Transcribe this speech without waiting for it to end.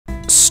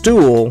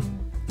stool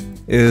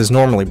is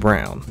normally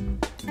brown.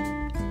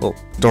 Well,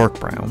 dark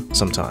brown,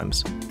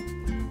 sometimes.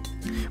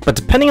 But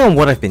depending on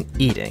what I've been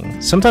eating,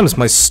 sometimes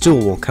my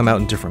stool will come out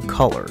in different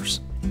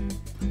colors.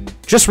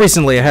 Just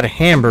recently, I had a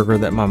hamburger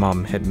that my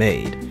mom had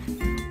made.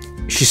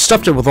 She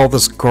stuffed it with all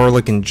this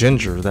garlic and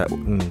ginger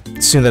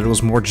and seemed that it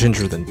was more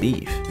ginger than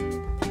beef.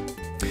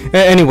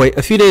 Anyway,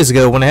 a few days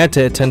ago, when I had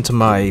to attend to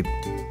my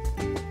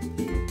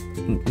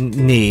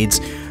needs,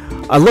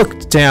 I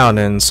looked down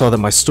and saw that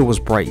my stool was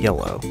bright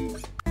yellow.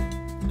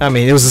 I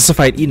mean, it was as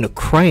if I'd eaten a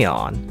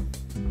crayon.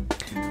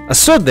 I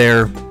stood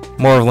there,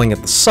 marveling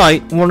at the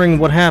sight, wondering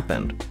what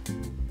happened.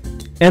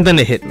 And then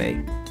it hit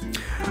me.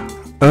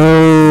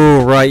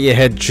 Oh, right, you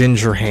had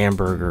ginger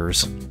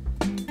hamburgers.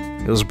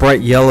 It was bright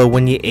yellow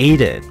when you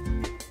ate it.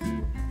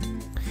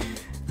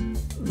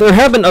 There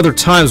have been other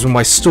times when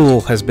my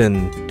stool has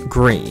been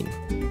green.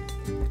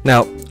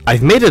 Now,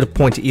 I've made it a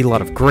point to eat a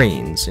lot of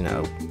greens, you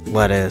know,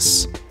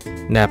 lettuce,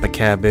 Napa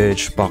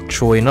cabbage, bok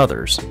choy, and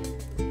others.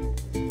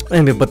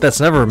 I mean, but that's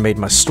never made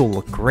my stool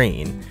look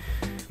green.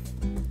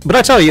 But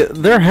I tell you,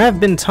 there have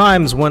been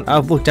times when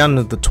I've looked down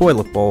into the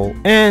toilet bowl,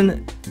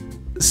 and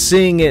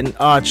seeing an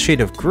odd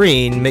shade of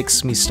green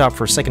makes me stop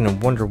for a second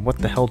and wonder what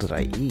the hell did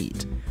I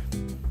eat.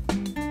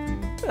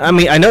 I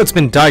mean, I know it's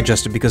been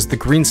digested because the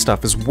green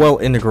stuff is well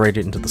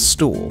integrated into the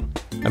stool.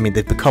 I mean,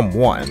 they've become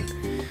one.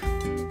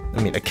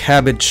 I mean, a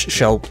cabbage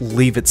shall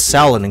leave its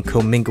salad and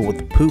commingle with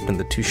the poop, and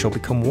the two shall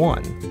become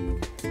one.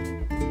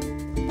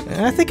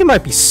 And I think it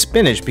might be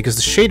spinach because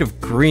the shade of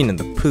green in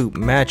the poop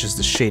matches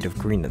the shade of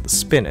green in the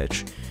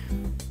spinach.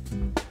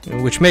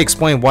 Which may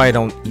explain why I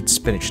don't eat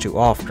spinach too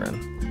often.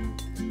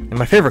 And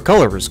my favorite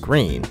color is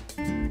green.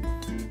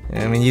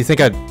 I mean, you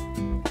think I'd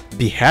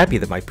be happy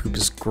that my poop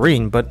is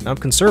green, but I'm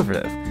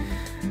conservative.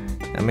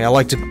 I mean, I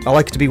like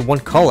it to be one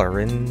color,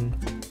 and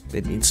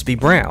it needs to be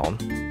brown.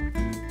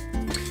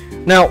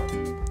 Now,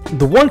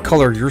 the one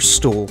color your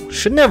stool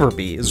should never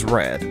be is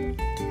red.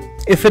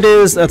 If it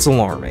is, that's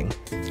alarming.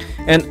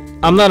 And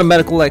I'm not a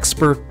medical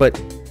expert,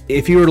 but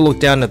if you were to look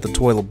down at the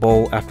toilet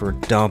bowl after a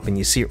dump and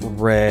you see it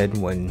red,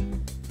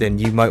 then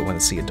you might want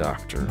to see a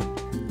doctor.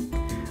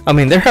 I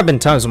mean, there have been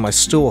times when my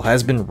stool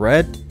has been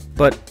red,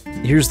 but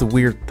here's the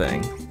weird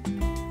thing.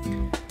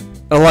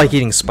 I like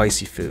eating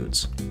spicy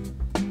foods.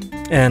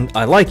 And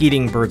I like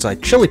eating bird's eye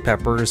chili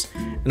peppers,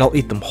 and I'll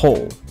eat them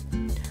whole.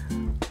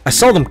 I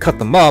seldom cut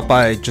them up,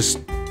 I just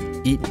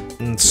eat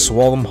and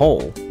swallow them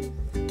whole.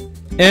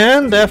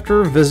 And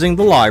after visiting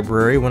the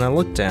library, when I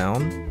looked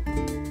down,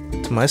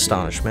 to my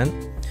astonishment,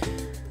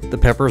 the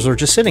peppers are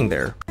just sitting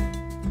there,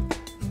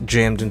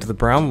 jammed into the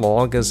brown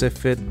log as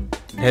if it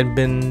had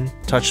been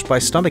touched by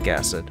stomach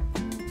acid.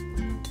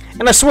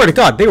 And I swear to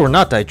God, they were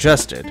not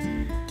digested.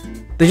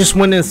 They just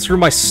went in through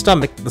my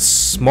stomach, the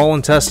small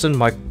intestine,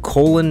 my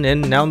colon,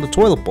 and now in the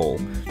toilet bowl,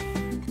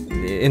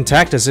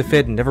 intact as if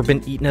it had never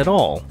been eaten at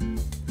all.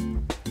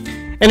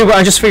 Anyway,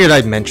 I just figured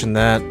I'd mention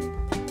that.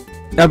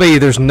 I bet you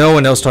there's no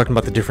one else talking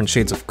about the different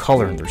shades of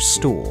color in their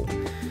stool.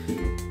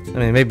 I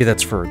mean, maybe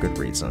that's for a good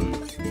reason.